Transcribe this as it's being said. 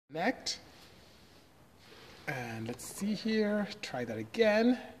Connect. And let's see here, try that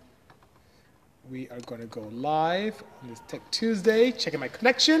again. We are going to go live on this Tech Tuesday, checking my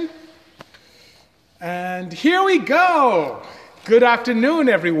connection. And here we go. Good afternoon,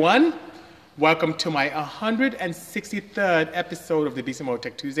 everyone. Welcome to my 163rd episode of the BCMO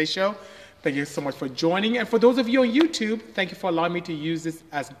Tech Tuesday show. Thank you so much for joining. And for those of you on YouTube, thank you for allowing me to use this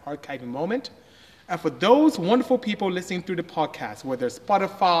as an archiving moment. And for those wonderful people listening through the podcast, whether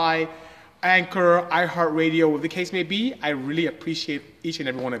Spotify, Anchor, iHeartRadio, whatever the case may be, I really appreciate each and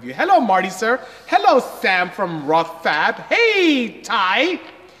every one of you. Hello, Marty, sir. Hello, Sam from Roth Fab. Hey, Ty.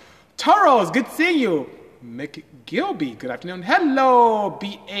 Toros, good seeing you. Mick Gilby, good afternoon. Hello,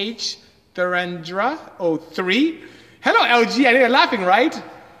 BH Tharendra 03. Hello, LG. I know you're laughing, right?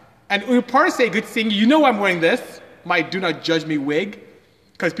 And Uparse, good seeing you. You know I'm wearing this, my Do Not Judge Me wig,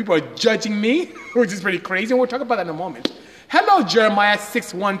 because people are judging me, which is pretty crazy, and we'll talk about that in a moment. Hello, Jeremiah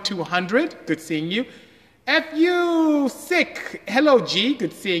 61200, good seeing you. FU Sick, hello G,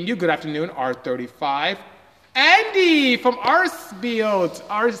 good seeing you. Good afternoon, R35. Andy from RCE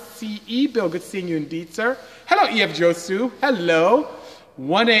Bill, good seeing you indeed, sir. Hello, EF Josu, hello.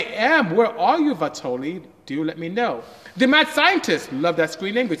 1 a.m., where are you, Vatoli? Do let me know. The Mad Scientist, love that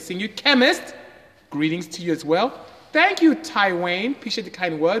screen name, good seeing you. Chemist, greetings to you as well. Thank you, Ty Wayne. Appreciate the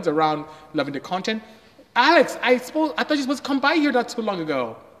kind words around loving the content. Alex, I thought you were supposed to come by here not too long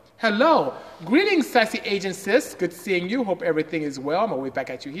ago. Hello. Greetings, Sassy Agent Sis. Good seeing you. Hope everything is well. I'm going to wait back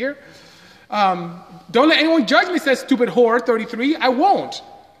at you here. Don't let anyone judge me, says Stupid Whore 33. I won't.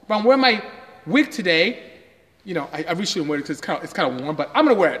 But I'm wearing my wig today. You know, I really shouldn't wear it because it's kind of warm, but I'm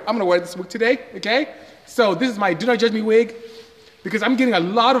going to wear it. I'm going to wear this wig today, okay? So this is my Do Not Judge Me wig, because I'm getting a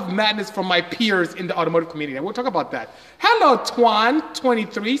lot of madness from my peers in the automotive community. And we'll talk about that. Hello,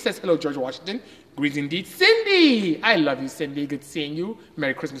 Twan23 says, hello, George Washington. Greetings indeed. Cindy, I love you, Cindy. Good seeing you.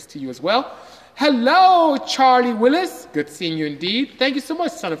 Merry Christmas to you as well. Hello, Charlie Willis. Good seeing you indeed. Thank you so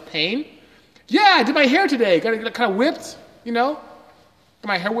much, Son of Pain. Yeah, I did my hair today. Got it kind of whipped, you know. Got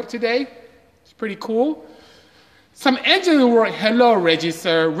my hair whipped today. It's pretty cool. Some engine work. Hello, Reggie,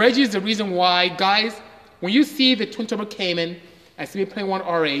 sir. Reggie is the reason why, guys, when you see the twin turbo Cayman, and see me playing one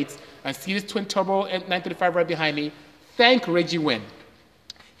R8s, and see this twin turbo 935 right behind me, thank Reggie Wynn.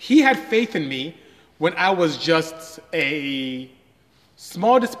 He had faith in me when I was just a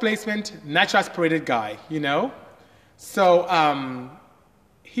small displacement, natural aspirated guy, you know? So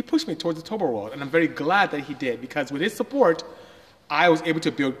he pushed me towards the turbo world, and I'm very glad that he did, because with his support, I was able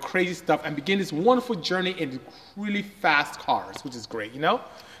to build crazy stuff and begin this wonderful journey in really fast cars, which is great, you know?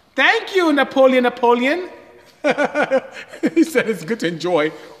 Thank you, Napoleon. He said it's good to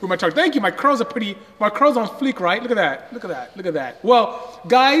enjoy with my truck. Thank you. My curls on fleek, right? Look at that. Look at that. Look at that. Well,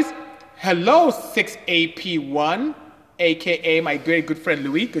 guys, hello, 6AP1, a.k.a. my very good friend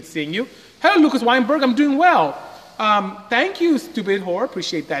Louis. Good seeing you. Hello, Lucas Weinberg. I'm doing well. Thank you, Stupid Whore.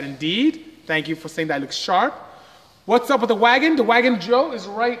 Appreciate that indeed. Thank you for saying that I look sharp. What's up with the wagon? The wagon Joe is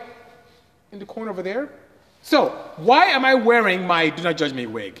right in the corner over there. So, why am I wearing my Do Not Judge Me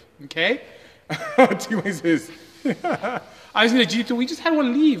wig? Okay? T-Way says, I just need a G2. We just had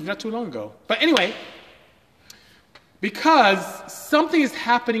one leave not too long ago. But anyway, because something is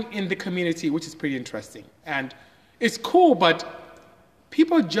happening in the community, which is pretty interesting. And it's cool, but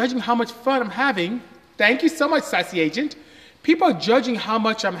people are judging how much fun I'm having. Thank you so much, Sassy Agent. People are judging how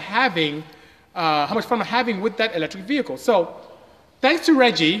much I'm having, how much fun I'm having with that electric vehicle. So, thanks to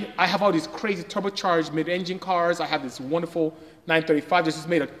Reggie, I have all these crazy turbocharged mid-engine cars. I have this wonderful 935 that just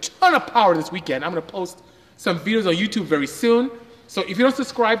made a ton of power this weekend. I'm going to post some videos on YouTube very soon. So if you don't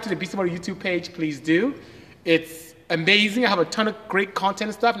subscribe to the BC Motor YouTube page, please do. It's amazing. I have a ton of great content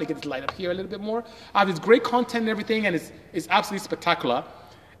and stuff. Let me get this light up here a little bit more. I have this great content and everything, and it's absolutely spectacular.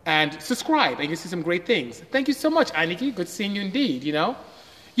 And subscribe, and you can see some great things. Thank you so much, Aniki. Good seeing you indeed, you know.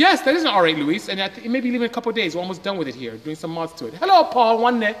 Yes, that is an R8, Luis, and it may be leaving in a couple of days. We're almost done with it here, doing some mods to it. Hello, Paul.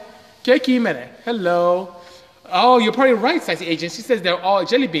 Hello. Oh, you're probably right, Sassy Agent. She says they're all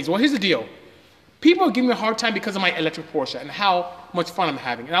jelly beans. Well, here's the deal. People are giving me a hard time because of my electric Porsche and how much fun I'm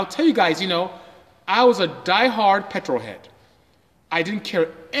having. And I'll tell you guys, you know, I was a die-hard petrol head. I didn't care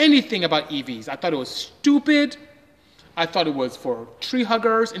anything about EVs. I thought it was stupid. I thought it was for tree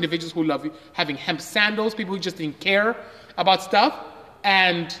huggers, individuals who love having hemp sandals, people who just didn't care about stuff.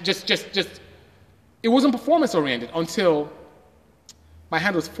 And just, it wasn't performance-oriented until my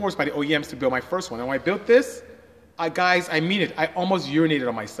hand was forced by the OEMs to build my first one. And when I built this, guys, I mean it, I almost urinated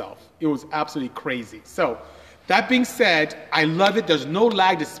on myself. It was absolutely crazy. So, that being said, I love it. There's no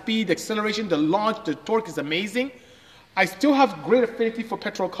lag. The speed, the acceleration, the launch, the torque is amazing. I still have great affinity for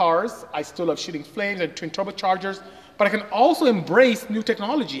petrol cars. I still love shooting flames and twin turbochargers. but I can also embrace new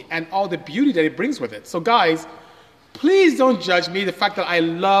technology and all the beauty that it brings with it. So guys, please don't judge me, the fact that I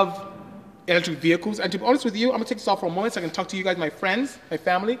love electric vehicles. And to be honest with you, I'm gonna take this off for a moment so I can talk to you guys, my friends, my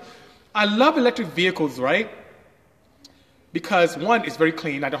family. I love electric vehicles, right? Because one, it's very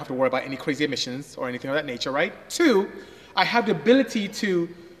clean. I don't have to worry about any crazy emissions or anything of that nature, right? Two, I have the ability to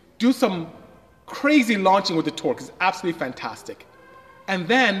do some crazy launching with the torque. It's absolutely fantastic. And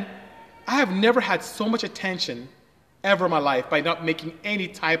then, I have never had so much attention ever in my life by not making any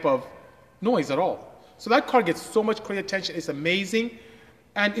type of noise at all. So that car gets so much crazy attention. It's amazing.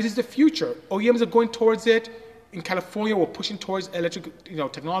 And it is the future. OEMs are going towards it. In California, we're pushing towards electric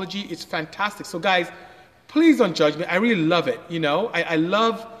technology. It's fantastic. So guys, please don't judge me. I really love it. I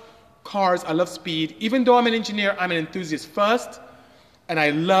love cars. I love speed. Even though I'm an engineer, I'm an enthusiast first. And I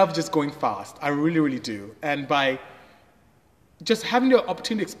love just going fast. I really, really do. And by just having the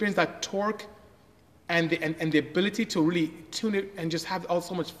opportunity to experience that torque and the ability to really tune it and just have all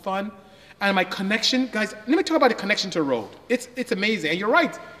so much fun. And my connection, guys, let me talk about the connection to the road. It's amazing. And you're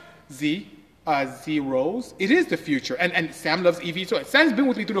right, Z Rose. It is the future. And Sam loves EV. So Sam's been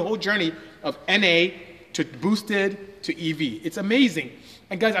with me through the whole journey of NA to boosted to EV. It's amazing.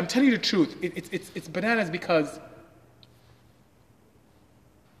 And guys, I'm telling you the truth. It's bananas because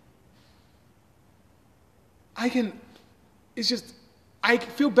I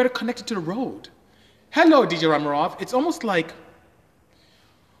feel better connected to the road. Hello, DJ Ramarov. It's almost like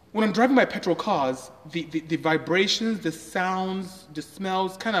when I'm driving my petrol cars, the vibrations, the sounds, the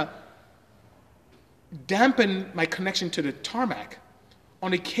smells kind of dampen my connection to the tarmac.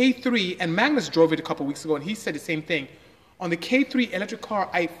 On the K3, and Magnus drove it a couple weeks ago, and he said the same thing. On the K3 electric car,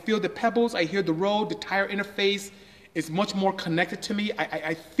 I feel the pebbles, I hear the road, the tire interface is much more connected to me.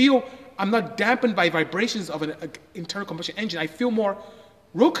 I feel I'm not dampened by vibrations of an internal combustion engine. I feel more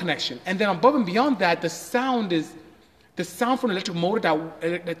road connection. And then above and beyond that, the sound from the electric motor,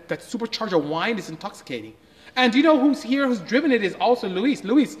 that supercharger whine is intoxicating. And do you know who's here who's driven it is also Luis.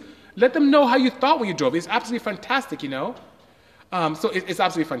 Luis, let them know how you thought when you drove. It's absolutely fantastic, So it's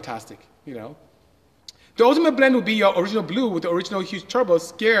absolutely fantastic, The ultimate blend would be your original blue with the original huge turbo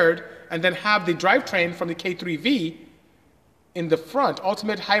scared and then have the drivetrain from the K3V in the front,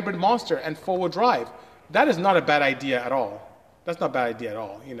 ultimate hybrid monster and forward drive. That is not a bad idea at all. That's not a bad idea at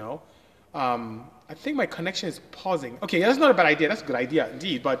all, I think my connection is pausing. Okay, that's not a bad idea. That's a good idea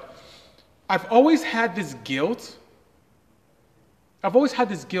indeed. But I've always had this guilt. With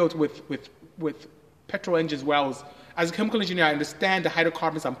petrol engines. Wells, as a chemical engineer, I understand the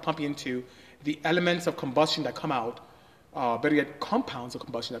hydrocarbons I'm pumping into, the elements of combustion that come out, better yet, compounds of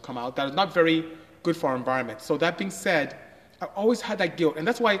combustion that come out that are not very good for our environment. So that being said, I've always had that guilt, and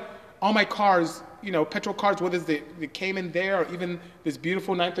that's why all my cars, petrol cars, whether it's the Cayman there or even this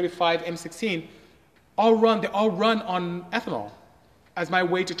beautiful 935 M16, they all run on ethanol as my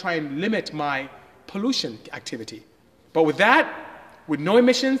way to try and limit my pollution activity. But with no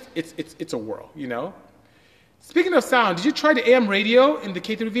emissions, it's a whirl, Speaking of sound, did you try the AM radio in the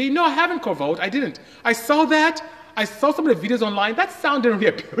K3V? No, I haven't, Corvolt. I didn't. I saw that. I saw some of the videos online. That sound didn't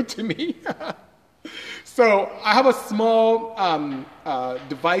really appeal to me. So I have a small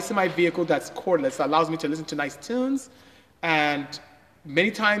device in my vehicle that's cordless that allows me to listen to nice tunes. And many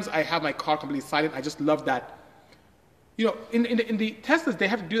times I have my car completely silent. I just love that. In the Teslas, they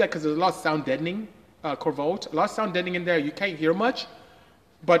have to do that because there's a lot of sound deadening, Corvolt. A lot of sound deadening in there. You can't hear much.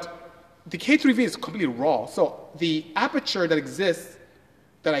 But the K3V is completely raw. So the aperture that exists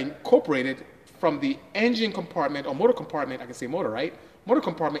that I incorporated from the engine compartment or motor compartment, I can say motor, right? Motor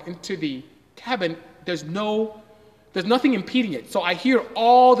compartment into the cabin, there's nothing impeding it. So I hear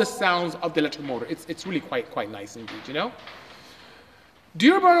all the sounds of the electric motor. It's really quite nice indeed, Do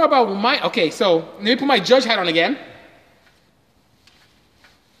you remember about okay, so let me put my judge hat on again.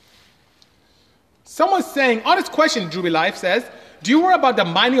 Someone's saying, on this question, Druby Life says, do you worry about the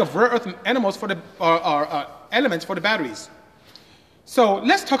mining of rare earth animals for elements for the batteries? So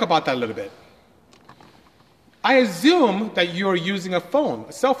let's talk about that a little bit. I assume that you're using a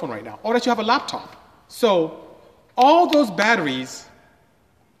cell phone right now, or that you have a laptop. So all those batteries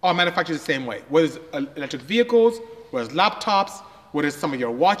are manufactured the same way, whether it's electric vehicles, whether it's laptops, whether it's some of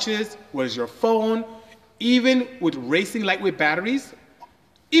your watches, whether it's your phone, even with racing lightweight batteries,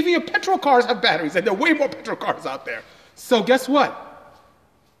 even your petrol cars have batteries, and there are way more petrol cars out there. So guess what?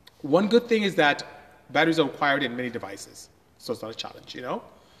 One good thing is that batteries are required in many devices, so it's not a challenge,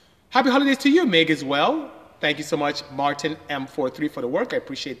 Happy holidays to you, Meg, as well. Thank you so much, Martin M43, for the work. I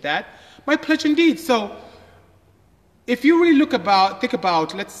appreciate that. My pleasure indeed. So if you really think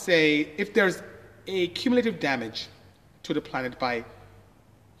about, let's say, if there's a cumulative damage to the planet by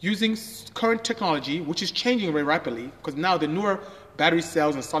using current technology, which is changing very rapidly, because now the newer battery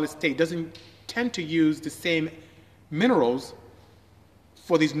cells in solid state doesn't tend to use the same minerals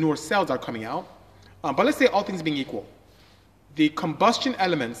for these newer cells that are coming out. But let's say all things being equal, the combustion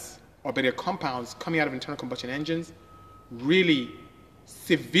elements, or better compounds coming out of internal combustion engines, really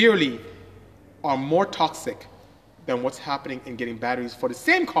severely are more toxic than what's happening in getting batteries for the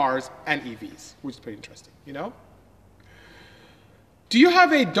same cars and EVs, which is pretty interesting, you know? Do you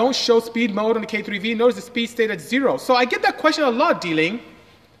have a don't show speed mode on the K3V? Notice the speed stayed at 0. So I get that question a lot, D-Ling.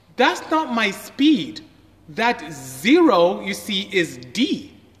 That's not my speed. That 0, you see, is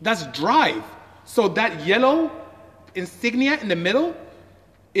D. That's drive. So that yellow insignia in the middle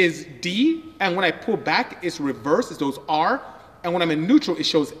is D, and when I pull back, it's reverse, it shows R, and when I'm in neutral, it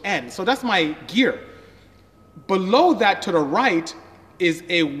shows N. So that's my gear. Below that to the right is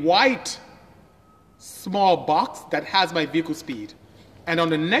a white small box that has my vehicle speed. And on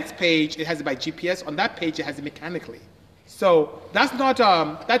the next page, it has it by GPS. On that page, it has it mechanically. So that's not,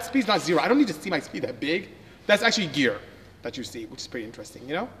 that speed's not 0. I don't need to see my speed that big. That's actually gear that you see, which is pretty interesting,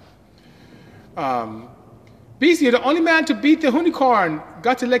 you know? BC, you're the only man to beat the unicorn.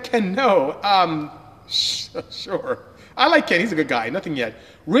 Got to let Ken know. Sure. I like Ken. He's a good guy. Nothing yet.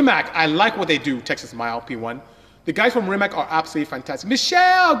 Rimac, I like what they do. Texas Mile, P1. The guys from Rimac are absolutely fantastic.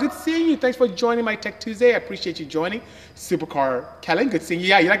 Michelle, good seeing you. Thanks for joining my Tech Tuesday. I appreciate you joining. Supercar Kellen, good seeing you.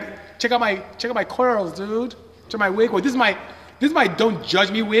 Yeah, you like check out my curls, dude. Check my wig. Well, this is my don't judge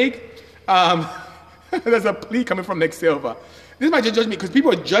me wig. There's a plea coming from Nick Silva. This is my don't judge me because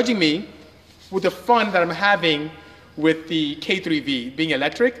people are judging me with the fun that I'm having with the K3V being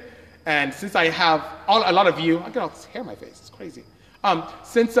electric. And since I have a lot of you, I got all this hair in my face, it's crazy.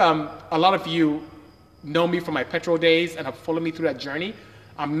 Since a lot of you know me from my petrol days and have followed me through that journey,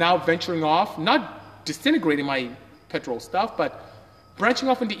 I'm now venturing off, not disintegrating my petrol stuff, but branching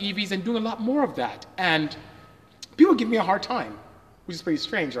off into EVs and doing a lot more of that. And people give me a hard time, which is pretty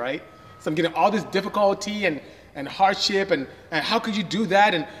strange, right? So I'm getting all this difficulty and hardship, and how could you do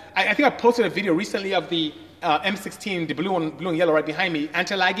that? And I think I posted a video recently of the M16, the blue and yellow right behind me,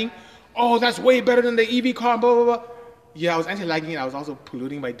 anti-lagging. Oh, that's way better than the EV car, blah, blah, blah. Yeah, I was anti-lagging, and I was also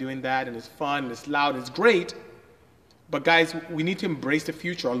polluting by doing that, and it's fun, and it's loud, and it's great. But guys, we need to embrace the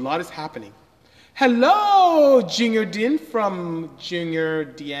future. A lot is happening. Hello, Junior Din from Junior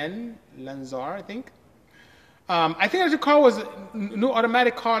Dien Lanzar, I think. I think the car was a new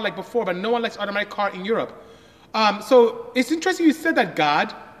automatic car like before, but no one likes automatic car in Europe. So it's interesting you said that,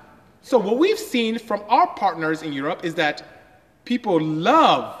 God. So what we've seen from our partners in Europe is that people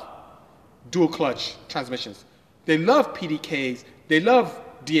love dual clutch transmissions. They love PDKs. They love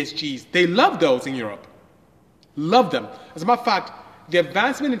DSGs. They love those in Europe. Love them. As a matter of fact, the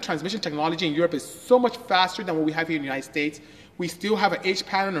advancement in transmission technology in Europe is so much faster than what we have here in the United States. We still have an H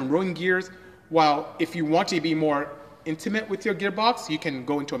pattern and rolling gears, while if you want to be more intimate with your gearbox, you can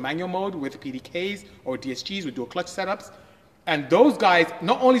go into a manual mode with PDKs or DSGs with dual clutch setups. And those guys,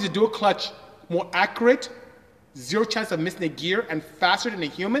 not only is the dual clutch more accurate, zero chance of missing a gear, and faster than a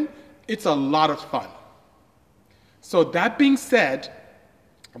human, it's a lot of fun. So that being said,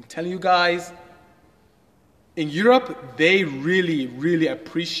 I'm telling you guys, in Europe, they really, really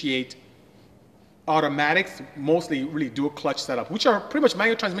appreciate automatics, mostly really dual clutch setup, which are pretty much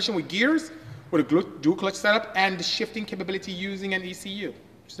manual transmission with gears, with a dual clutch setup, and the shifting capability using an ECU,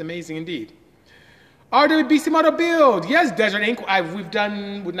 which is amazing indeed. RWBC model build. Yes, Desert Inc. We've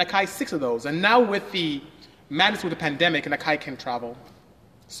done with Nakai 6 of those. And now with the madness with the pandemic, Nakai can't travel.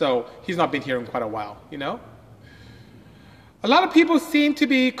 So he's not been here in quite a while, you know? A lot of people seem to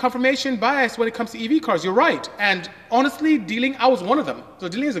be confirmation biased when it comes to EV cars. You're right. And honestly, D-Ling, I was one of them. So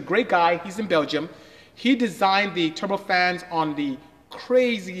D-Ling is a great guy. He's in Belgium. He designed the turbofans on the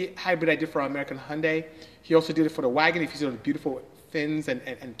crazy hybrid I did for American Hyundai. He also did it for the wagon. If you see the beautiful fins and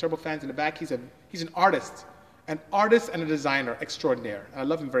turbofans in the back, he's an artist and a designer extraordinaire. I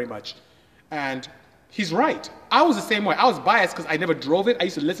love him very much. And he's right. I was the same way. I was biased because I never drove it. I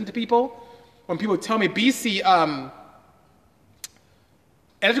used to listen to people. When people tell me, BC,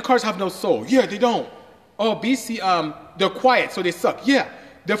 electric cars have no soul. Yeah, they don't. Oh, BC, they're quiet, so they suck. Yeah,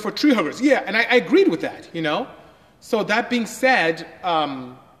 they're for tree huggers. Yeah, and I agreed with that, you know? So that being said,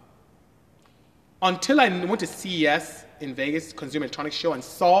 until I went to CES in Vegas, Consumer Electronics Show, and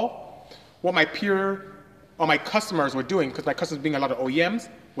saw what my customers were doing, because my customers being a lot of OEMs,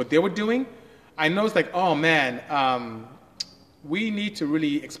 what they were doing, I noticed like, oh man, we need to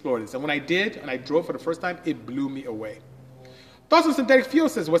really explore this. And when I did, and I drove for the first time, it blew me away. Thoughts on synthetic fuel,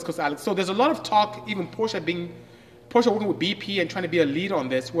 says West Coast Alex. So there's a lot of talk, even Porsche working with BP and trying to be a lead on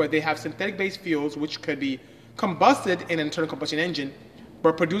this, where they have synthetic-based fuels which could be combusted in an internal combustion engine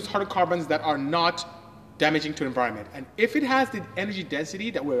but produce hydrocarbons that are not damaging to the environment. And if it has the energy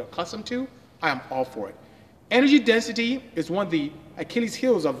density that we're accustomed to, I am all for it. Energy density is one of the Achilles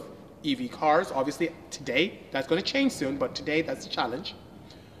heels of EV cars. Obviously, today, that's going to change soon, but today, that's the challenge.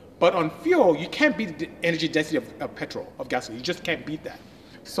 But on fuel, you can't beat the energy density of petrol, of gasoline. You just can't beat that.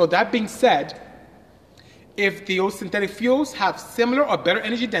 So that being said, if those synthetic fuels have similar or better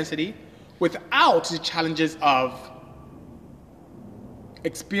energy density without the challenges of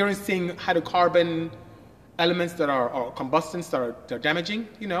experiencing hydrocarbon elements that are, or combustants that are damaging,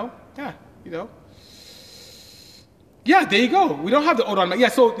 Yeah, there you go. We don't have the automatic. Yeah,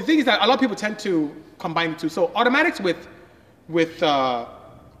 so the thing is that a lot of people tend to combine the two. So automatics with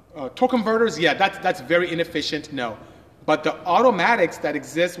torque converters, yeah, that's very inefficient, no. But the automatics that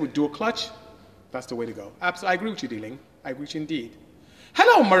exist with dual clutch, that's the way to go. Absolutely, I agree with you, D-Ling. I agree with you indeed.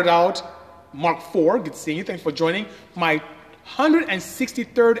 Hello, Murdered Out Mark IV. Good seeing you. Thanks for joining my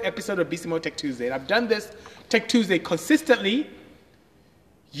 163rd episode of Beastie Mode Tech Tuesday. And I've done this Tech Tuesday consistently,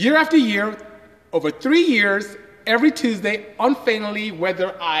 year after year, over 3 years, every Tuesday, unfailingly,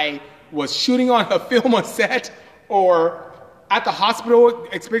 whether I was shooting on a film on set or at the hospital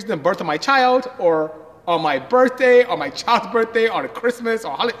experiencing the birth of my child, or on my birthday, or my child's birthday, or Christmas,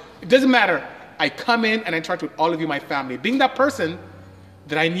 or holiday. It doesn't matter. I come in and I interact with all of you, my family, being that person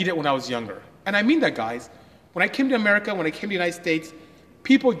that I needed when I was younger. And I mean that, guys. When I came to America, when I came to the United States,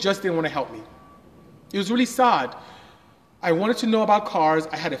 people just didn't want to help me. It was really sad. I wanted to know about cars.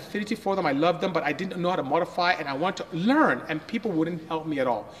 I had affinity for them. I loved them, but I didn't know how to modify, and I wanted to learn, and people wouldn't help me at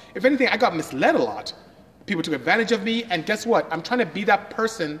all. If anything, I got misled a lot. People took advantage of me, and guess what? I'm trying to be that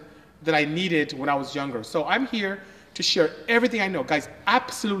person that I needed when I was younger. So I'm here to share everything I know. Guys,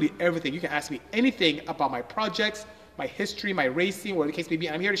 absolutely everything. You can ask me anything about my projects, my history, my racing, whatever the case may be.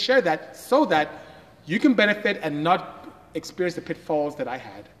 And I'm here to share that so that you can benefit and not experience the pitfalls that I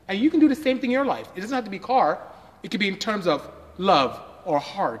had. And you can do the same thing in your life. It doesn't have to be car. It could be in terms of love or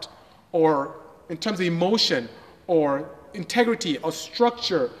heart, or in terms of emotion or integrity or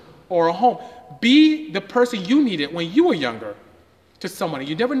structure or a home. Be the person you needed when you were younger to someone.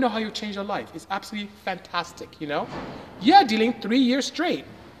 You never know how you change your life. It's absolutely fantastic, Yeah, dealing 3 years straight.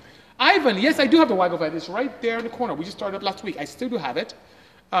 Ivan, yes, I do have the Waggle. It's right there in the corner. We just started up last week. I still do have it.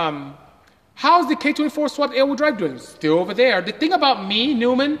 How's the K24 swapped air-wheel drive doing? Still over there. The thing about me,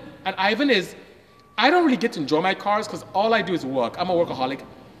 Newman, and Ivan is I don't really get to enjoy my cars because all I do is work. I'm a workaholic.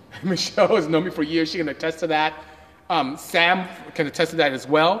 Michelle has known me for years. She can attest to that. Sam can attest to that as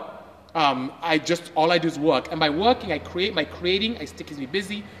well. All I do is work. And by working, by creating, it keeps me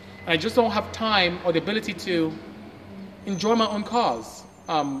busy. And I just don't have time or the ability to enjoy my own cars.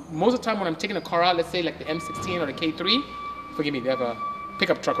 Most of the time when I'm taking a car out, let's say like the M16 or the K3, forgive me, they have a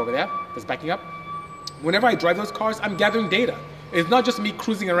pickup truck over there that's backing up. Whenever I drive those cars, I'm gathering data. It's not just me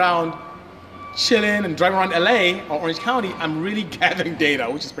cruising around, chilling and driving around LA or Orange County. I'm really gathering data,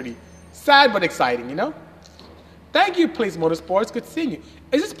 which is pretty sad but exciting, Thank you, Place Motorsports. Good seeing you.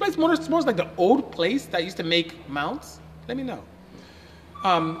 Is this Place Motorsports like the old place that used to make mounts? Let me know.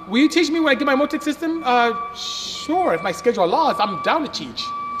 Will you teach me when I get my Motec system? Sure. If my schedule allows, I'm down to teach.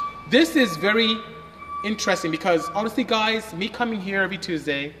 This is very interesting because honestly, guys, me coming here every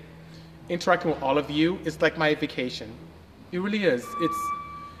Tuesday, interacting with all of you, is like my vacation. It really is.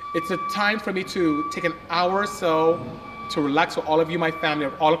 It's a time for me to take an hour or so to relax with all of you, my family,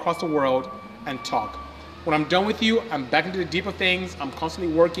 all across the world, and talk. When I'm done with you, I'm back into the deeper things. I'm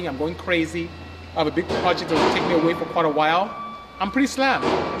constantly working. I'm going crazy. I have a big project that will take me away for quite a while. I'm pretty slammed,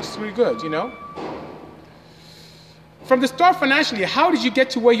 which is really good, From the start financially, how did you get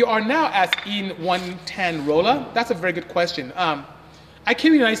to where you are now as Ian 110 Roller? That's a very good question. I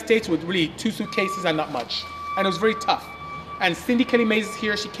came to the United States with really 2 suitcases and not much. And it was very tough. And Cindy Kelly Mays is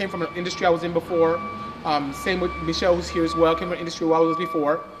here. She came from an industry I was in before. Same with Michelle, who's here as well. Came from an industry I was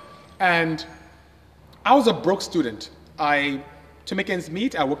before. And I was a broke student. To make ends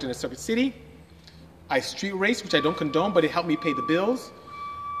meet, I worked in a Circuit City. I street raced, which I don't condone, but it helped me pay the bills.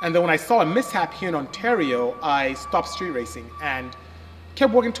 And then when I saw a mishap here in Ontario, I stopped street racing and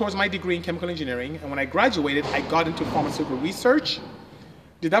kept working towards my degree in chemical engineering. And when I graduated, I got into pharmaceutical research.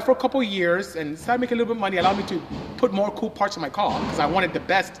 Did that for a couple of years and started making a little bit of money, allowed me to put more cool parts in my car because I wanted the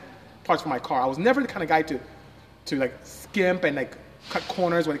best parts for my car. I was never the kind of guy to like skimp and like cut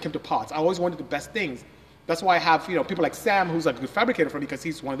corners when it came to parts. I always wanted the best things. That's why I have people like Sam, who's a good fabricator for me because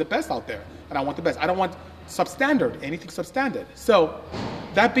he's one of the best out there, and I want the best. I don't want substandard, anything substandard. So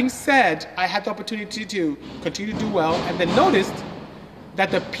that being said, I had the opportunity to continue to do well, and then noticed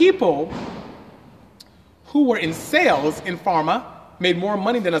that the people who were in sales in pharma made more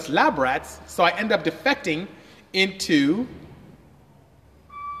money than us lab rats, so I ended up defecting into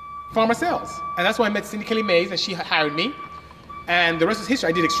pharma sales. And that's why I met Cindy Kelly Mays, and she hired me. And the rest is history.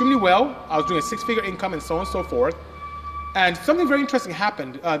 I did extremely well. I was doing a six-figure income and so on and so forth. And something very interesting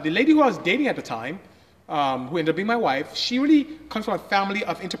happened. The lady who I was dating at the time, who ended up being my wife, she really comes from a family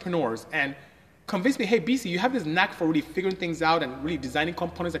of entrepreneurs and convinced me, hey, BC, you have this knack for really figuring things out and really designing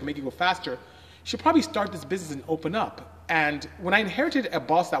components that can make you go faster. You should probably start this business and open up. And when I inherited a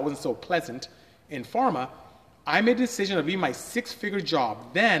boss that wasn't so pleasant in pharma, I made the decision of leaving my six-figure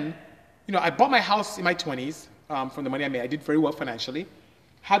job. Then, I bought my house in my 20s from the money I made. I did very well financially.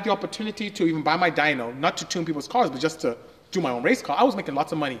 Had the opportunity to even buy my dyno, not to tune people's cars, but just to do my own race car. I was making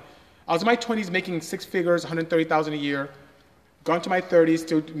lots of money. I was in my 20s making six figures, 130,000 a year. Gone to my 30s,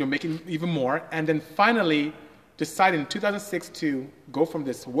 still making even more. And then finally decided in 2006 to go from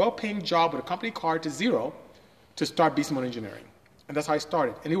this well-paying job with a company car to zero to start BC Moto Engineering. And that's how I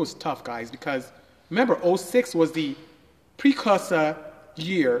started. And it was tough, guys, because remember, 06 was the precursor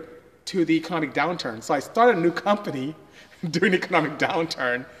year to the economic downturn. So I started a new company during the economic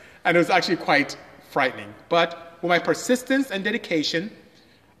downturn, and it was actually quite frightening. But with my persistence and dedication,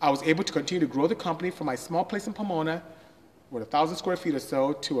 I was able to continue to grow the company from my small place in Pomona with 1,000 square feet or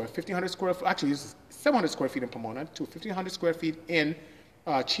so to a 1,500 square feet, actually it was 700 square feet in Pomona to 1,500 square feet in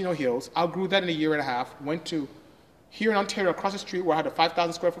Chino Hills. Outgrew that in a year and a half, went to here in Ontario across the street where I had a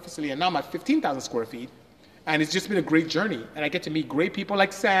 5,000 square foot facility, and now I'm at 15,000 square feet. And it's just been a great journey. And I get to meet great people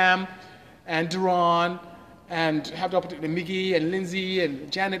like Sam and Duran, and have the opportunity, Miggy and Lindsay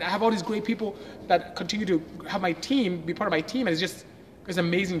and Janet. I have all these great people that continue to have my team, be part of my team, and it's an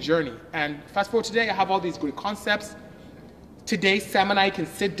amazing journey. And fast forward today, I have all these great concepts. Today, Sam and I can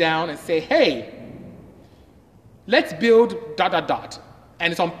sit down and say, hey, let's build ...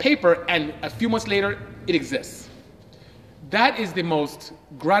 And it's on paper, and a few months later, it exists. That is the most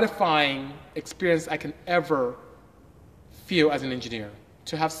gratifying experience I can ever feel as an engineer.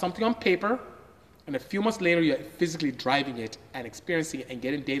 To have something on paper, and a few months later, you're physically driving it and experiencing it and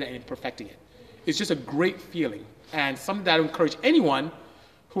getting data and perfecting it. It's just a great feeling, and something that I would encourage anyone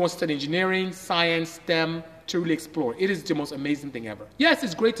who wants to study engineering, science, STEM, to really explore. It is the most amazing thing ever. Yes,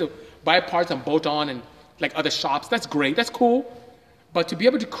 it's great to buy parts and bolt on and like other shops. That's great. That's cool. But to be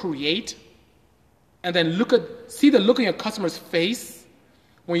able to create and then see the look on your customer's face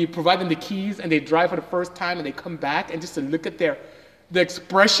when you provide them the keys and they drive for the first time and they come back, and just to look at the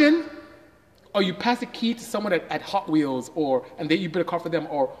expression. Or you pass the key to someone at Hot Wheels, and you build a car for them,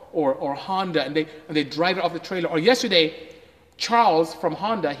 or Honda, and they drive it off the trailer. Or yesterday, Charles from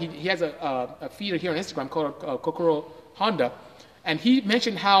Honda, he has a feeder here on Instagram called Kokoro Honda, and he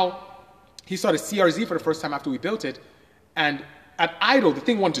mentioned how he saw the CRZ for the first time after we built it, and at idle, the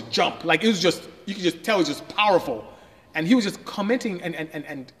thing wanted to jump. Like, it was just, you could just tell it was just powerful. And he was just commenting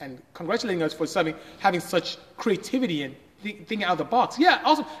and congratulating us for having such creativity and thinking out of the box. Yeah,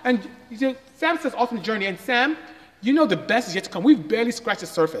 awesome. And Sam says awesome journey. And Sam, the best is yet to come. We've barely scratched the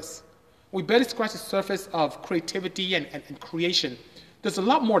surface. We barely scratched the surface of creativity and creation. There's a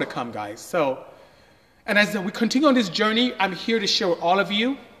lot more to come, guys. So, and as we continue on this journey, I'm here to share with all of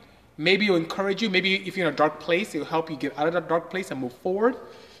you. Maybe it'll encourage you. Maybe if you're in a dark place, it'll help you get out of that dark place and move forward.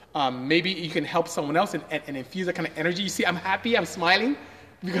 Maybe you can help someone else and infuse that kind of energy. You see, I'm happy, I'm smiling,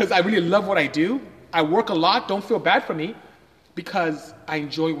 because I really love what I do. I work a lot. Don't feel bad for me, because I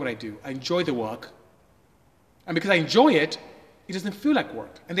enjoy what I do. I enjoy the work. And because I enjoy it, it doesn't feel like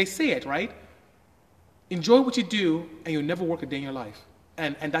work. And they say it, right? Enjoy what you do, and you'll never work a day in your life.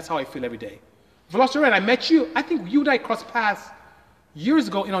 And that's how I feel every day. Velociraptor, I met you. I think you and I crossed paths years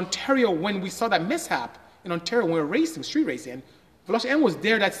ago in Ontario when we saw that mishap in Ontario when we were racing, street racing. And Velociraptor was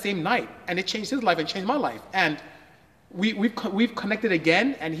there that same night, and it changed his life and changed my life. And we've connected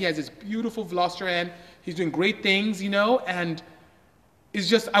again, and he has this beautiful Velociraptor. He's doing great things, and it's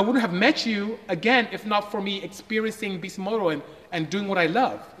just, I wouldn't have met you again if not for me experiencing BC Moto and doing what I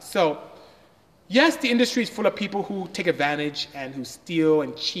love. So, yes, the industry is full of people who take advantage and who steal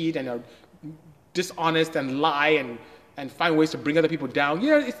and cheat and are dishonest and lie and find ways to bring other people down.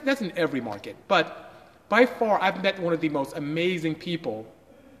 Yeah, that's in every market. But by far, I've met one of the most amazing people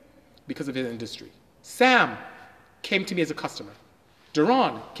because of his industry. Sam came to me as a customer.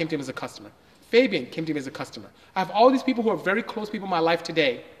 Duran came to me as a customer. Fabian came to me as a customer. I have all these people who are very close people in my life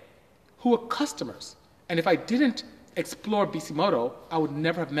today who are customers. And if I didn't explore BC Moto, I would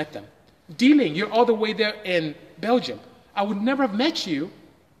never have met them. Dealing, you're all the way there in Belgium. I would never have met you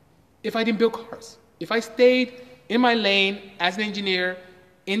if I didn't build cars. If I stayed in my lane as an engineer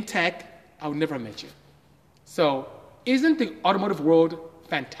in tech, I would never have met you. So isn't the automotive world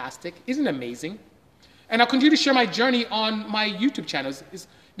fantastic? Isn't it amazing? And I'll continue to share my journey on my YouTube channels.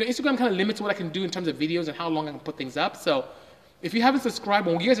 The Instagram kind of limits what I can do in terms of videos and how long I can put things up. So If you haven't subscribed,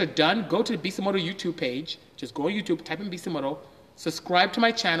 when you guys are done, go to the Bisimoto YouTube page. Just go on YouTube, type in Bisimoto, subscribe to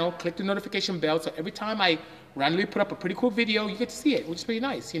my channel, click the notification bell, so every time I randomly put up a pretty cool video, you get to see it, which is pretty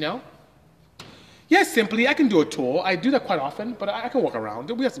nice, you know? Yes, simply, I can do a tour. I do that quite often, but I can walk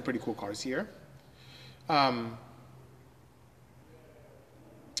around. We have some pretty cool cars here.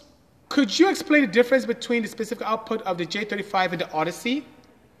 Could you explain the difference between the specific output of the J35 and the Odyssey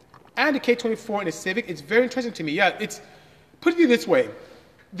and the K24 and the Civic? It's very interesting to me. Yeah, put it this way.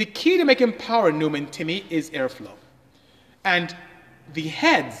 The key to making power, Newman, to me, is airflow. And the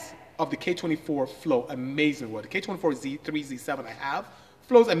heads of the K24 flow amazingly well. The K24 Z3, Z7 I have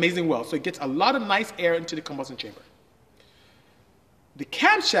flows amazingly well. So it gets a lot of nice air into the combustion chamber. The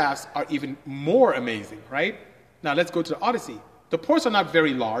camshafts are even more amazing, right? Now let's go to the Odyssey. The ports are not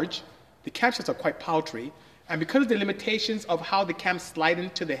very large. The camshafts are quite paltry. And because of the limitations of how the cams slide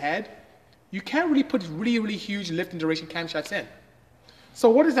into the head, you can't really put really, really huge lift and duration camshafts in. So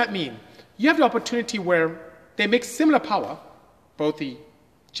what does that mean? You have the opportunity where they make similar power, both the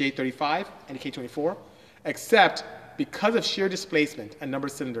J35 and the K24, except because of sheer displacement and number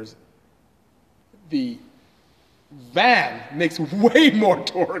of cylinders, the van makes way more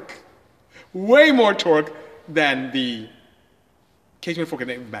torque than the K24 can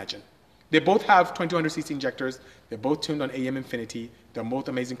imagine. They both have 2200cc injectors. They're both tuned on AM Infinity. They're both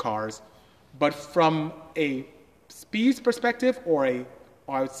amazing cars. But from a speed perspective, or I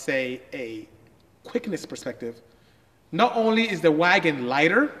would say a quickness perspective, not only is the wagon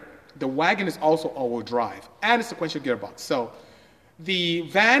lighter, the wagon is also all-wheel drive and a sequential gearbox. So the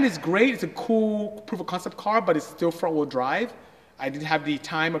van is great. It's a cool proof of concept car, but it's still front-wheel drive. I didn't have the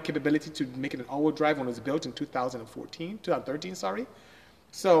time or capability to make it an all-wheel drive when it was built in 2013, sorry.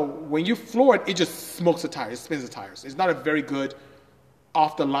 So when you floor it, it just smokes the tires, it spins the tires. It's not a very good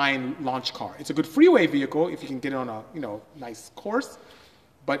off-the-line launch car. It's a good freeway vehicle if you can get it on a nice course,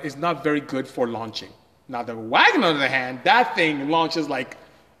 but it's not very good for launching. Now the wagon, on the other hand, that thing launches like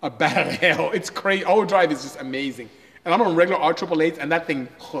a bat out of hell. It's crazy. All-wheel drive is just amazing. And I'm on regular R888s, and that thing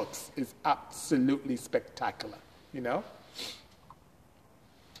hooks. It's absolutely spectacular, you know?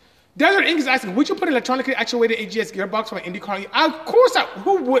 Desert Ink is asking, would you put an electronically actuated AGS gearbox from an Indy car? Of course,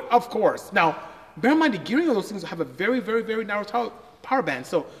 who would? Of course. Now, bear in mind, the gearing of those things have a very, very, very narrow power band.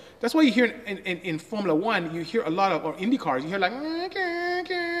 So that's why you hear in Formula One, you hear a lot of, or Indy cars, you hear like,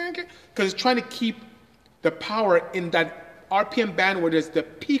 because it's trying to keep the power in that RPM band where there's the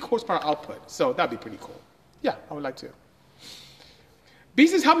peak horsepower output. So that'd be pretty cool. Yeah, I would like to.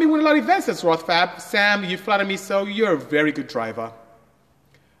 Beast has helped me win a lot of events, says Rothfab. Sam, you flatter me so. You're a very good driver.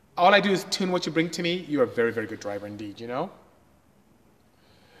 All I do is tune what you bring to me. You're a very, very good driver indeed, you know?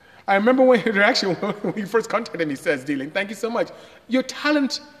 I remember when you first contacted me, says D-Link. Thank you so much. Your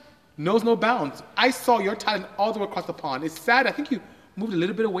talent knows no bounds. I saw your talent all the way across the pond. It's sad. I think you moved a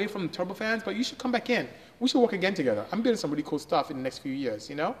little bit away from the turbofans, but you should come back in. We should work again together. I'm building some really cool stuff in the next few years,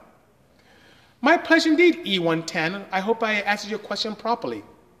 you know? My pleasure indeed, E110. I hope I answered your question properly.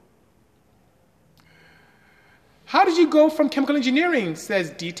 How did you go from chemical engineering, says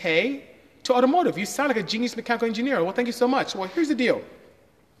D-Tay, to automotive? You sound like a genius mechanical engineer. Well, thank you so much. Well, here's the deal.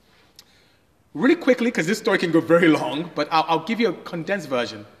 Really quickly, because this story can go very long, but I'll give you a condensed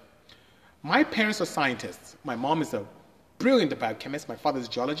version. My parents are scientists. My mom is a brilliant biochemist. My father is a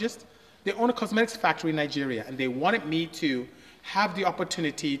geologist. They own a cosmetics factory in Nigeria, and they wanted me to have the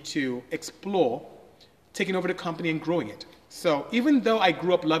opportunity to explore taking over the company and growing it. So even though I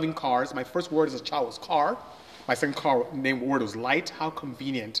grew up loving cars, my first word as a child was car. My second word was light. How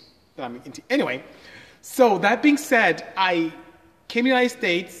convenient that I'm into. Anyway, so that being said, I came to the United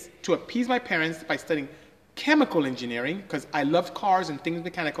States to appease my parents by studying chemical engineering because I loved cars and things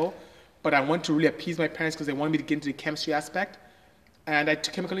mechanical, but I wanted to really appease my parents because they wanted me to get into the chemistry aspect, and I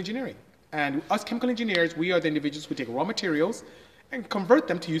took chemical engineering. And us chemical engineers, we are the individuals who take raw materials and convert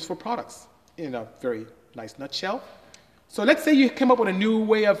them to useful products in a very nice nutshell. So let's say you came up with a new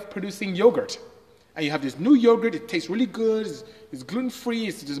way of producing yogurt, and you have this new yogurt, it tastes really good, it's gluten-free,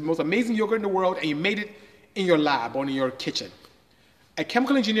 it's the most amazing yogurt in the world, and you made it in your lab or in your kitchen. A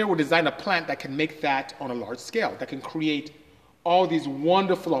chemical engineer will design a plant that can make that on a large scale, that can create all these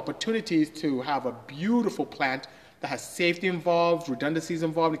wonderful opportunities to have a beautiful plant that has safety involved, redundancies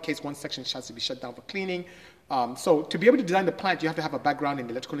involved in case one section has to be shut down for cleaning. So to be able to design the plant, you have to have a background in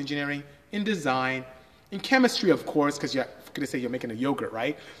electrical engineering, in design, in chemistry, of course, because you're going to say you're making a yogurt,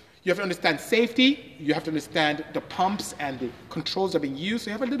 right? You have to understand safety. You have to understand the pumps and the controls that are being used. So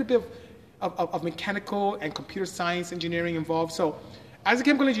you have a little bit of mechanical and computer science engineering involved. So as a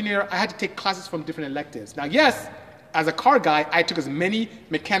chemical engineer, I had to take classes from different electives. Now, yes, as a car guy, I took as many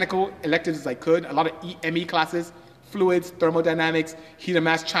mechanical electives as I could, a lot of ME classes, fluids, thermodynamics, heat and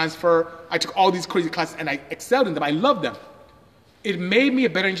mass transfer. I took all these crazy classes and I excelled in them. I loved them. It made me a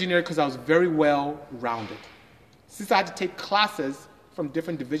better engineer because I was very well-rounded. Since I had to take classes from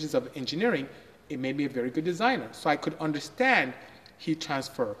different divisions of engineering, it made me a very good designer. So I could understand heat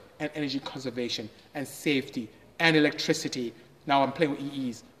transfer and energy conservation and safety and electricity. Now I'm playing with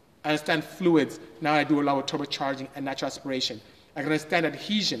EEs. I understand fluids. Now I do a lot of turbocharging and natural aspiration. I can understand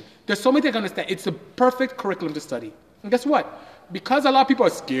adhesion. There's so many things I can understand. It's a perfect curriculum to study. And guess what? Because a lot of people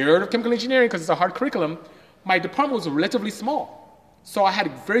are scared of chemical engineering because it's a hard curriculum, my department was relatively small. So I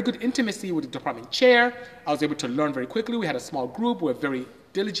had very good intimacy with the department chair. I was able to learn very quickly. We had a small group. We were very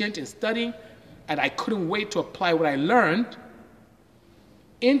diligent in studying. And I couldn't wait to apply what I learned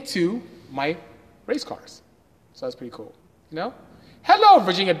into my race cars. So that's pretty cool. You know? Hello,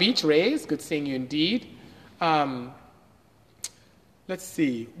 Virginia Beach Rays. Good seeing you indeed. Let's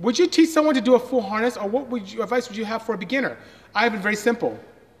see. Would you teach someone to do a full harness, or what advice would you have for a beginner? I have it very simple.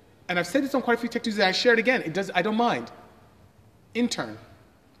 And I've said this on quite a few Tech Tuesdays, and I share it again. I don't mind. Intern.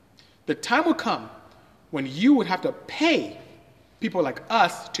 The time will come when you would have to pay people like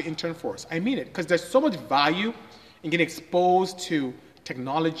us to intern for us. I mean it, because there's so much value in getting exposed to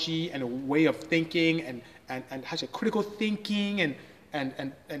technology and a way of thinking and how to say, critical thinking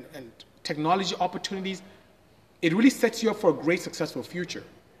and technology opportunities. It really sets you up for a great, successful future.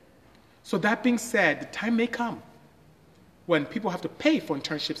 So that being said, the time may come when people have to pay for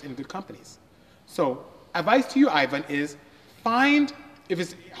internships in good companies. So advice to you, Ivan, is find, if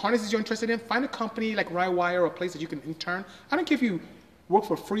it's harnesses you're interested in, find a company like Rywire or a place that you can intern. I don't care if you work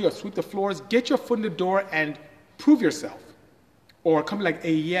for free or sweep the floors. Get your foot in the door and prove yourself. Or a company like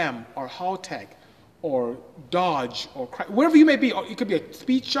AEM or Haltech or Dodge or wherever you may be. Or it could be a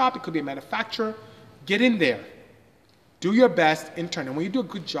speed shop. It could be a manufacturer. Get in there. Do your best, intern. And when you do a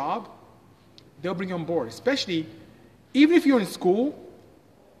good job, they'll bring you on board. Especially, even if you're in school,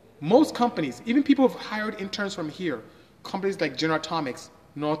 most companies, even people who've hired interns from here, companies like General Atomics,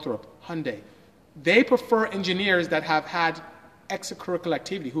 Northrop, Hyundai, they prefer engineers that have had extracurricular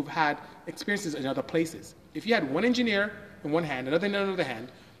activity, who've had experiences in other places. If you had one engineer in one hand, another in another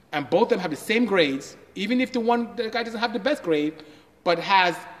hand, and both of them have the same grades, even if the guy doesn't have the best grade, but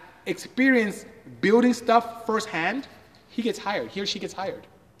has experience building stuff firsthand, he gets hired. He or she gets hired.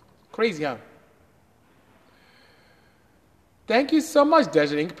 Crazy, huh? Thank you so much,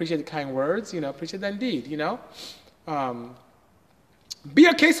 Desert Inc. Appreciate the kind words. Appreciate that indeed, Be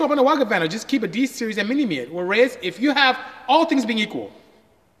a K-Swap on a Wagon van, or just keep a D-Series and Mini-Me. Whereas, if you have all things being equal,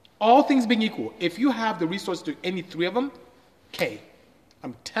 if you have the resources to any three of them, K.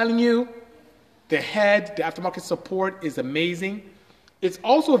 I'm telling you, the aftermarket support is amazing. It's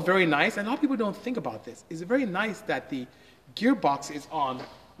also very nice, and a lot of people don't think about this. It's very nice that the gearbox is on,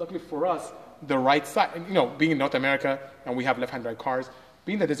 luckily for us, the right side. Being in North America, and we have left-hand drive cars,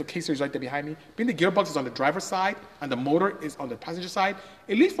 being that there's a K-Series right there behind me, being the gearbox is on the driver's side, and the motor is on the passenger side,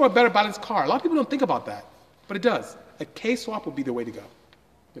 it leads for a better balanced car. A lot of people don't think about that, but it does. A K-Swap would be the way to go,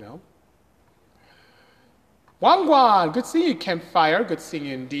 Wangwan, good seeing you, Campfire. Good seeing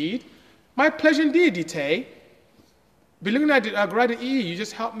you indeed. My pleasure indeed, Dite. Be looking at graduate EE, you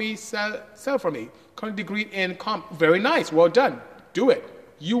just helped me sell for me. Current degree in comp. Very nice, well done. Do it.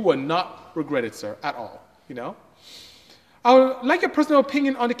 You will not regret it, sir, at all, I would like your personal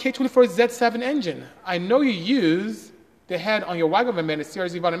opinion on the K24 Z7 engine. I know you use the head on your wagon van, the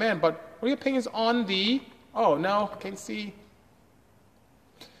CRZ Van Man, but what are your opinions on the, oh, no, can't see.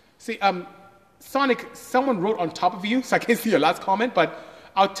 See, Sonic, someone wrote on top of you, so I can't see your last comment, but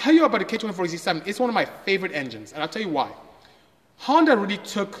I'll tell you about the K24 Z7. It's one of my favorite engines, and I'll tell you why. Honda really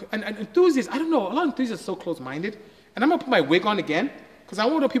took, and enthusiasts, I don't know, a lot of enthusiasts are so close-minded, and I'm going to put my wig on again, because I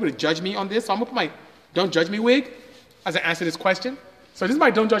want people to judge me on this, so I'm going to put my Don't Judge Me wig as I answer this question. So this is my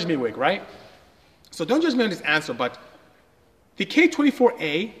Don't Judge Me wig, right? So don't judge me on this answer, but the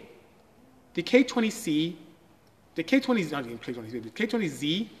K24A, the K20C, the K20, not the K20Z, the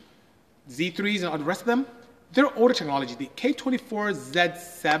K20Z, Z3s, and all the rest of them, they're older technology. The K24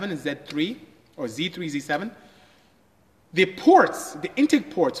 Z7 and Z3, or Z3, Z7, the ports, the intake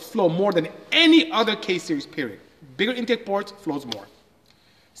ports flow more than any other K-series, period. Bigger intake ports, flows more.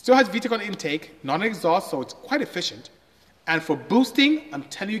 Still has VTEC on intake, not an exhaust, so it's quite efficient. And for boosting, I'm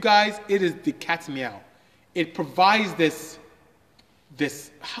telling you guys, it is the cat's meow. It provides this,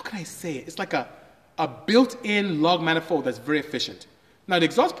 how can I say it? It's like a built-in log manifold that's very efficient. Now, the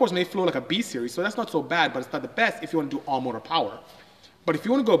exhaust ports may flow like a B-series, so that's not so bad, but it's not the best if you want to do all-motor power. But if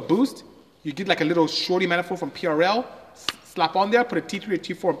you want to go boost, you get like a little shorty manifold from PRL, slap on there, put a T3 or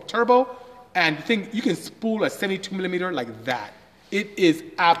T4 turbo, and the thing, you can spool a 72 millimeter like that. It is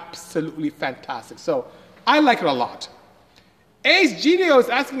absolutely fantastic. So I like it a lot. Ace Genio is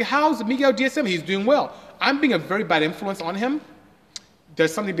asking, how's Miguel DSM? He's doing well. I'm being a very bad influence on him.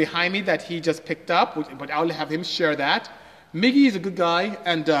 There's something behind me that he just picked up, but I'll have him share that. Miggy is a good guy,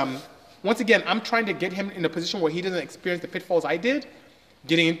 and once again, I'm trying to get him in a position where he doesn't experience the pitfalls I did,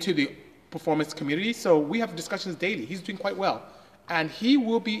 getting into the performance community. So we have discussions daily. He's doing quite well. And he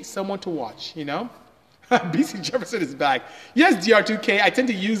will be someone to watch, you know? BC Jefferson is back. Yes, DR2K, I tend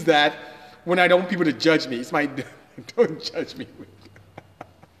to use that when I don't want people to judge me. It's my, don't judge me.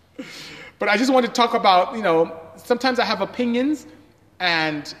 But I just want to talk about, you know, sometimes I have opinions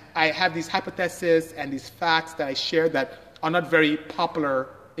and I have these hypotheses and these facts that I share that are not very popular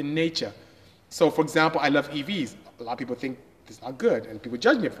in nature. So, for example, I love EVs. A lot of people think it's not good, and people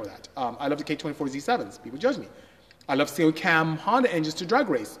judge me for that. I love the K24Z7s. People judge me. I love single cam Honda engines to drag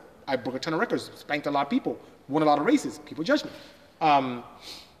race. I broke a ton of records, spanked a lot of people, won a lot of races. People judge me.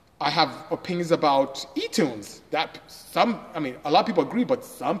 I have opinions about e-tunes. That a lot of people agree, but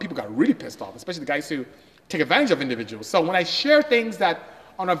some people got really pissed off, especially the guys who take advantage of individuals. So when I share things that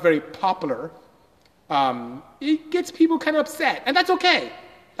are not very popular, it gets people kind of upset, and that's okay.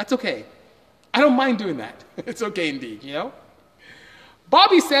 That's okay. I don't mind doing that. It's okay indeed, you know?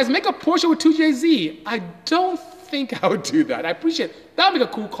 Bobby says, make a Porsche with 2JZ. I don't think I would do that. I appreciate it. That would be a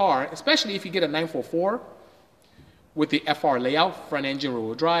cool car, especially if you get a 944 with the FR layout, front engine,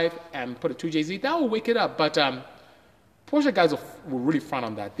 rear-wheel drive, and put a 2JZ. That will wake it up. But Porsche guys will really frown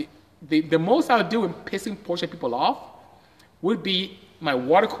on that. The most I would do in pissing Porsche people off would be my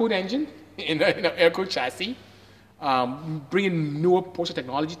water-cooled engine in an air-cooled chassis, bringing newer Porsche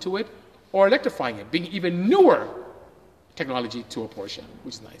technology to it, or electrifying it, bringing even newer technology to a Porsche,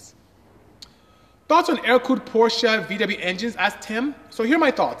 which is nice. Thoughts on air-cooled Porsche VW engines? Asked Tim. So here are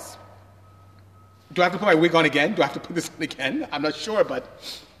my thoughts. Do I have to put my wig on again? Do I have to put this on again? I'm not sure, but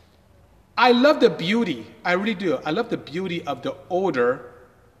I love the beauty. I really do. I love the beauty of the older.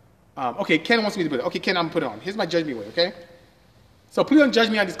 Okay, Ken wants me to put it. Okay, Ken, I'm gonna put it on. Here's my judge me way, okay? So please don't judge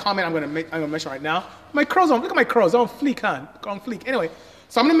me on this comment I'm gonna mention right now. My curls on. Look at my curls. They're on fleek, huh? On fleek. Anyway,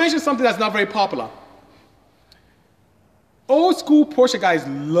 so I'm gonna mention something that's not very popular. Old school Porsche guys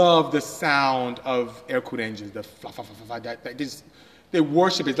love the sound of air-cooled engines. The fla fla fla fla. They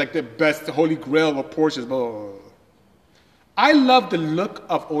worship it. It's like the best, the holy grail of Porsches. Blah. I love the look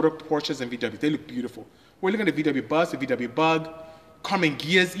of older Porsches and VWs. They look beautiful. We're looking at the VW Buzz, the VW Bug, Carmen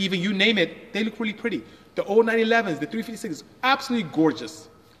Gears, even you name it. They look really pretty. The old 911s, the 356s, absolutely gorgeous.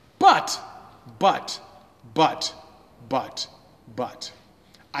 But,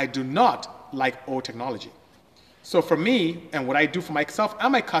 I do not like old technology. So for me, and what I do for myself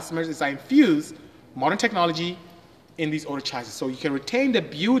and my customers is I infuse modern technology in these older chassis. So you can retain the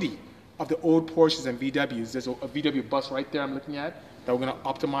beauty of the old Porsches and VWs. There's a VW bus right there I'm looking at that we're going to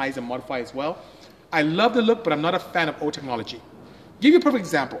optimize and modify as well. I love the look, but I'm not a fan of old technology. Give you a perfect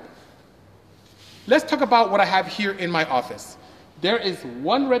example. Let's talk about what I have here in my office. There is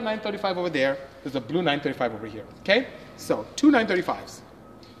one red 935 over there. There's a blue 935 over here. Okay? So, two 935s.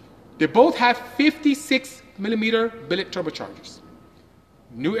 They both have 56mm billet turbochargers.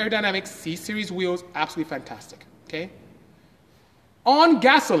 New aerodynamics, C-series wheels, absolutely fantastic. Okay? On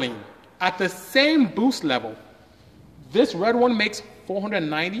gasoline, at the same boost level, this red one makes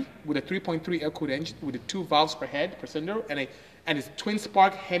 490 with a 3.3 air-cooled engine with the 2 valves per head, per cylinder, and its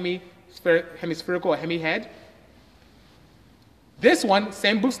twin-spark hemispherical or hemi head. This one,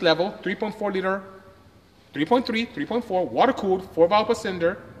 same boost level, 3.4 liter, 3.3, 3.4, water-cooled, 4 valve per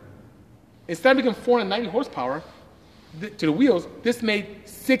cylinder. Instead of making 490 horsepower to the wheels, this made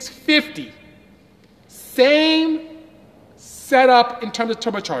 650. Same setup in terms of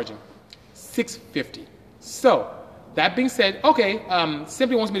turbocharging, 650. So, that being said, okay,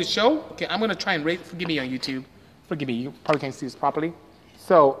 Simply wants me to show. Okay, I'm going to try and rate. Forgive me on YouTube. Forgive me, you probably can't see this properly.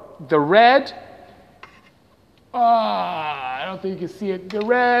 So, the red, I don't think you can see it. The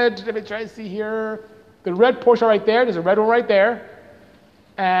red, let me try to see here. The red Porsche right there, there's a red one right there.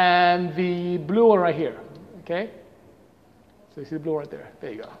 And the blue one right here, okay? So you see the blue one right there.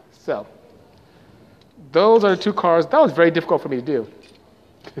 There you go. So, those are the two cars. That was very difficult for me to do.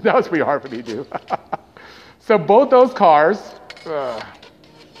 That was pretty hard for me to do. So both those cars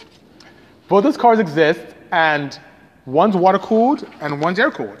exist, and one's water-cooled and one's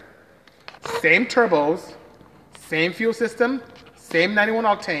air-cooled. Same turbos, same fuel system, same 91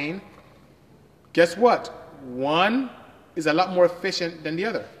 octane. Guess what? One is a lot more efficient than the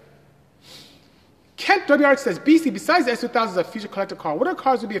other. Kent WRX says, BC, besides the S2000 is a future collector car, what other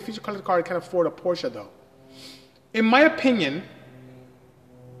cars would be a future collector car that can afford a Porsche, though? In my opinion,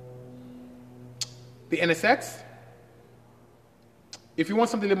 the NSX. If you want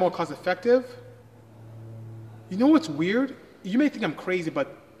something a little more cost-effective, You know what's weird? You may think I'm crazy,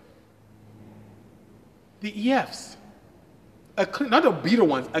 but the EFs, not the beater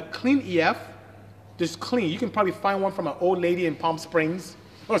ones, a clean EF, just clean. You can probably find one from an old lady in Palm Springs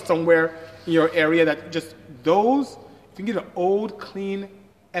or somewhere in your area that just those, if you can get an old, clean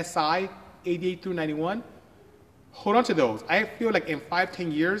SI, 88 through 91, hold on to those. I feel like in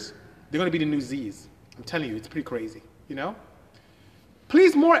 5-10 years, they're going to be the new Zs. I'm telling you, it's pretty crazy, you know?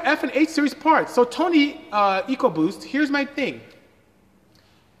 Please, more F and H series parts. So Tony EcoBoost, here's my thing.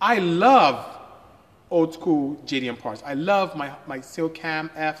 I love old school JDM parts. I love my Silcam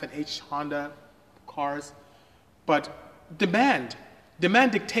F and H Honda cars, but demand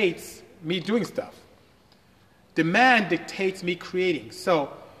dictates me doing stuff. Demand dictates me creating.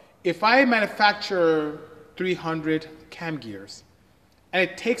 So if I manufacture 300 cam gears and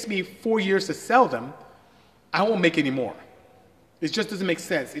it takes me 4 years to sell them, I won't make any more. It just doesn't make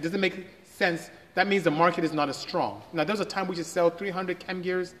sense. It doesn't make sense. That means the market is not as strong. Now, there was a time we just sell 300 cam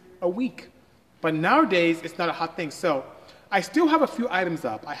gears a week. But nowadays, it's not a hot thing. So I still have a few items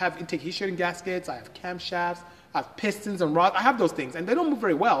up. I have intake heat shielding gaskets. I have camshafts. I have pistons and rods. I have those things. And they don't move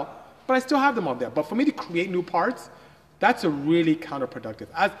very well, but I still have them up there. But for me to create new parts, that's a really counterproductive.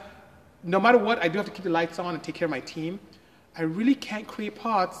 No matter what, I do have to keep the lights on and take care of my team. I really can't create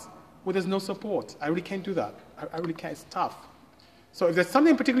parts where there's no support. I really can't do that. I really can't. It's tough. So if there's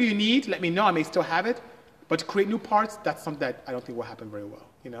something in particular you need, let me know. I may still have it. But to create new parts, that's something that I don't think will happen very well,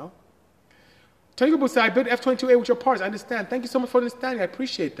 you know? Tony Gabo said, I built F-22A with your parts. I understand. Thank you so much for understanding. I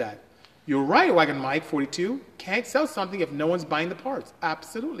appreciate that. You're right, Wagon Mike 42. Can't sell something if no one's buying the parts.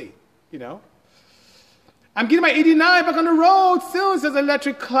 Absolutely, you know? I'm getting my 89 back on the road soon, says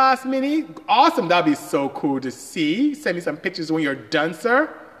Electric Class Mini. Awesome. That'd be so cool to see. Send me some pictures when you're done,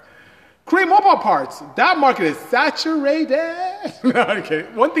 sir. Create mobile parts. That market is saturated. No, okay.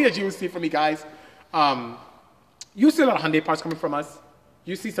 One thing that you will see from me, guys, you see a lot of Hyundai parts coming from us.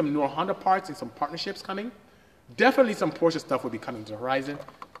 You see some newer Honda parts and some partnerships coming. Definitely some Porsche stuff will be coming to the horizon.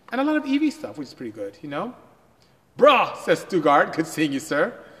 And a lot of EV stuff, which is pretty good, you know? Bruh, says Stuttgart. Good seeing you,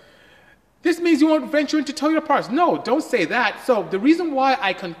 sir. This means you won't venture into Toyota parts. No, don't say that. So the reason why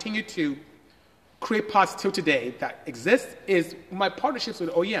I continue to create parts till today that exist is my partnerships with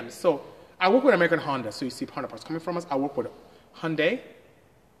OEMs. So I work with American Honda, so you see Honda parts coming from us. I work with Hyundai,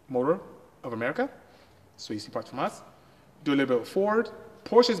 Motor of America, so you see parts from us. Do a little bit with Ford.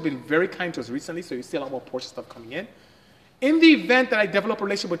 Porsche has been very kind to us recently, so you see a lot more Porsche stuff coming in. In the event that I develop a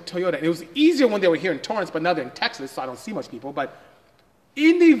relationship with Toyota, and it was easier when they were here in Torrance, but now they're in Texas, so I don't see much people, but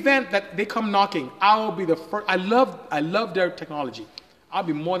in the event that they come knocking, I'll be the first. I love their technology. I'll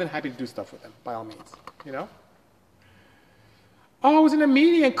be more than happy to do stuff with them, by all means, you know? Oh, I was in a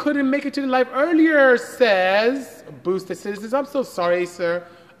meeting and couldn't make it to the live earlier, says Boosted Citizens. I'm so sorry, sir.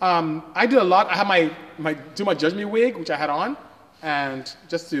 I did a lot. I had my Judge Me wig, which I had on, and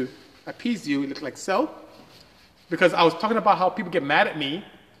just to appease you, it looked like so. Because I was talking about how people get mad at me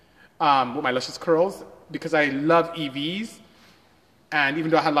with my luscious curls because I love EVs. And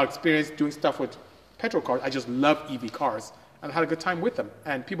even though I had a lot of experience doing stuff with petrol cars, I just love EV cars. And I had a good time with them.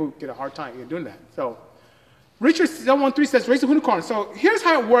 And people get a hard time doing that. So Richard 713 says, raise the unicorn. So here's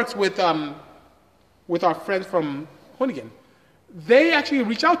how it works with our friends from Hoonigan. They actually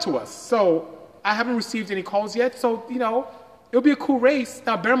reach out to us. So I haven't received any calls yet. So, you know, it'll be a cool race.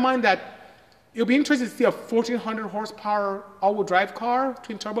 Now, bear in mind that it'll be interesting to see a 1,400 horsepower all-wheel drive car,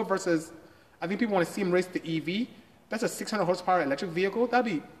 twin turbo, versus, I think people want to see him race the EV. That's a 600 horsepower electric vehicle. That'd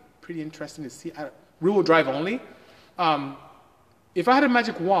be pretty interesting to see. Rear-wheel drive only. If I had a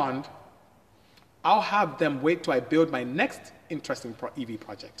magic wand, I'll have them wait till I build my next interesting EV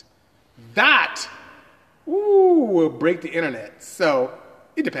project. That, will break the internet. So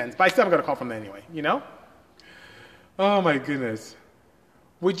it depends. But I still haven't got a call from them anyway, you know? Oh my goodness.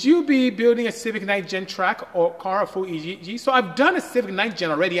 Would you be building a Civic 9th Gen track or car or full EG? So I've done a Civic 9th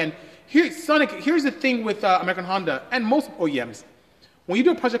Gen already, and here's the thing with American Honda and most OEMs. When you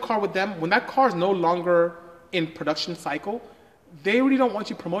do a project car with them, when that car is no longer in production cycle, they really don't want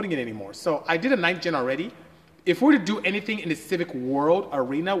you promoting it anymore. So I did a 9th Gen already. If we were to do anything in the Civic world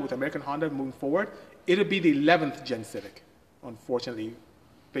arena with American Honda moving forward, it'll be the 11th Gen Civic, unfortunately,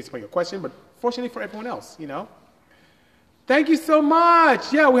 based upon your question, but fortunately for everyone else, you know? Thank you so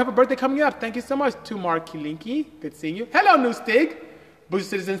much. Yeah, we have a birthday coming up. Thank you so much to Mark Kilinki. Good seeing you. Hello, New Stig. Booster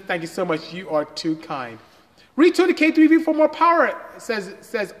Citizens, thank you so much. You are too kind. Retune the K3V for more power, says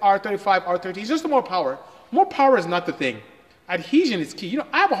R35, R30. It's just more power. More power is not the thing. Adhesion is key. You know,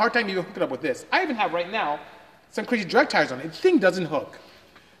 I have a hard time even hooking up with this. I even have right now some crazy drag tires on it. The thing doesn't hook.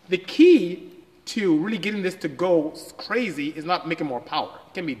 The key to really getting this to go crazy is not making more power.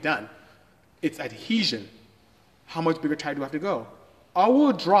 It can be done. It's adhesion. how much bigger tire do I have to go?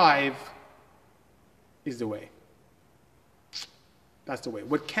 All-wheel drive is the way. That's the way.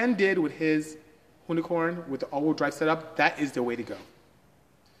 What Ken did with his Unicorn, with the all-wheel drive setup, that is the way to go.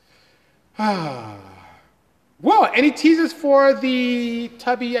 Well, any teasers for the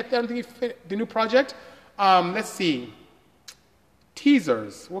Tubby at the new project? Let's see.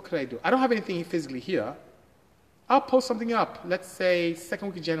 Teasers. What could I do? I don't have anything physically here. I'll post something up. Let's say second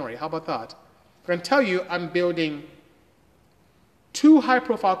week of January. How about that? I'm going to tell you I'm building 2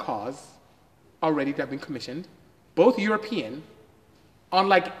 high-profile cars already that have been commissioned, both European,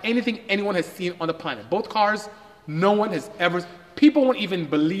 unlike anything anyone has seen on the planet. Both cars, no one has ever... People won't even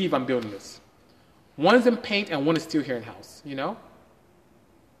believe I'm building this. One is in paint and one is still here in-house, you know?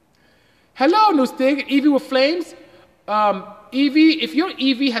 Hello, new Stig. Eevee with flames. Eevee, if your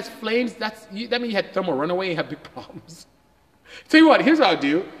Eevee has flames, that means you had thermal runaway and have big problems. Tell you what, here's what I'll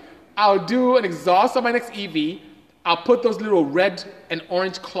do. I'll do an exhaust on my next Eevee. I'll put those little red and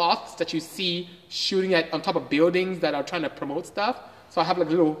orange cloths that you see shooting on top of buildings that are trying to promote stuff. So I have like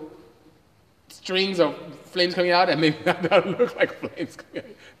little strings of flames coming out, and maybe that'll look like flames coming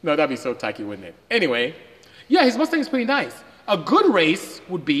out. No, that'd be so tacky, wouldn't it? Anyway, yeah, his Mustang is pretty nice. A good race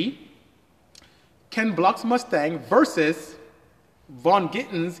would be Ken Block's Mustang versus Vaughn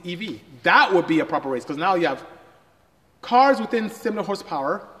Gitten's EV. That would be a proper race, because now you have cars within similar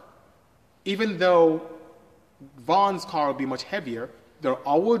horsepower. Even though Vaughn's car would be much heavier, they're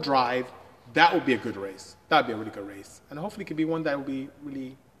all-wheel drive. That would be a good race. That would be a really good race. And hopefully it could be one that will be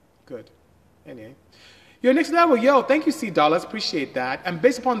really good. Anyway. Your next level, yo, thank you, C Dollars. Appreciate that. And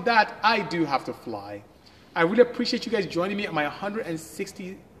based upon that, I do have to fly. I really appreciate you guys joining me on my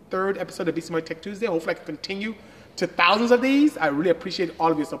 163rd episode of BC Mode Tech Tuesday. Hopefully I can continue to thousands of these. I really appreciate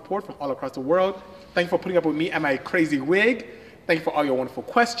all of your support from all across the world. Thank you for putting up with me and my crazy wig. Thank you for all your wonderful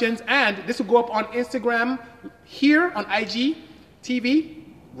questions. And this will go up on Instagram here on IG TV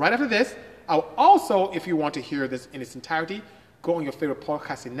right after this. I'll also, if you want to hear this in its entirety, go on your favorite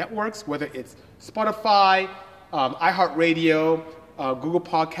podcasting networks, whether it's Spotify, iHeartRadio, Google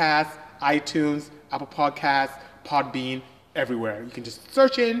Podcasts, iTunes, Apple Podcasts, Podbean, everywhere. You can just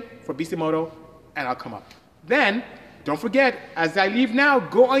search in for BC Moto and I'll come up. Then, don't forget, as I leave now,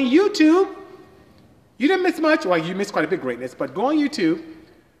 go on YouTube. You didn't miss much. Well, you missed quite a bit of greatness, but go on YouTube,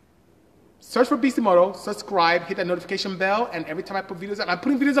 search for BC Moto, subscribe, hit that notification bell, and every time I put videos up, I'm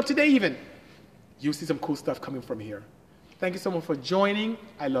putting videos up today even, you'll see some cool stuff coming from here. Thank you so much for joining.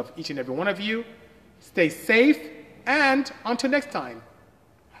 I love each and every one of you. Stay safe, and until next time,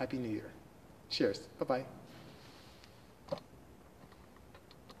 Happy New Year. Cheers. Bye-bye.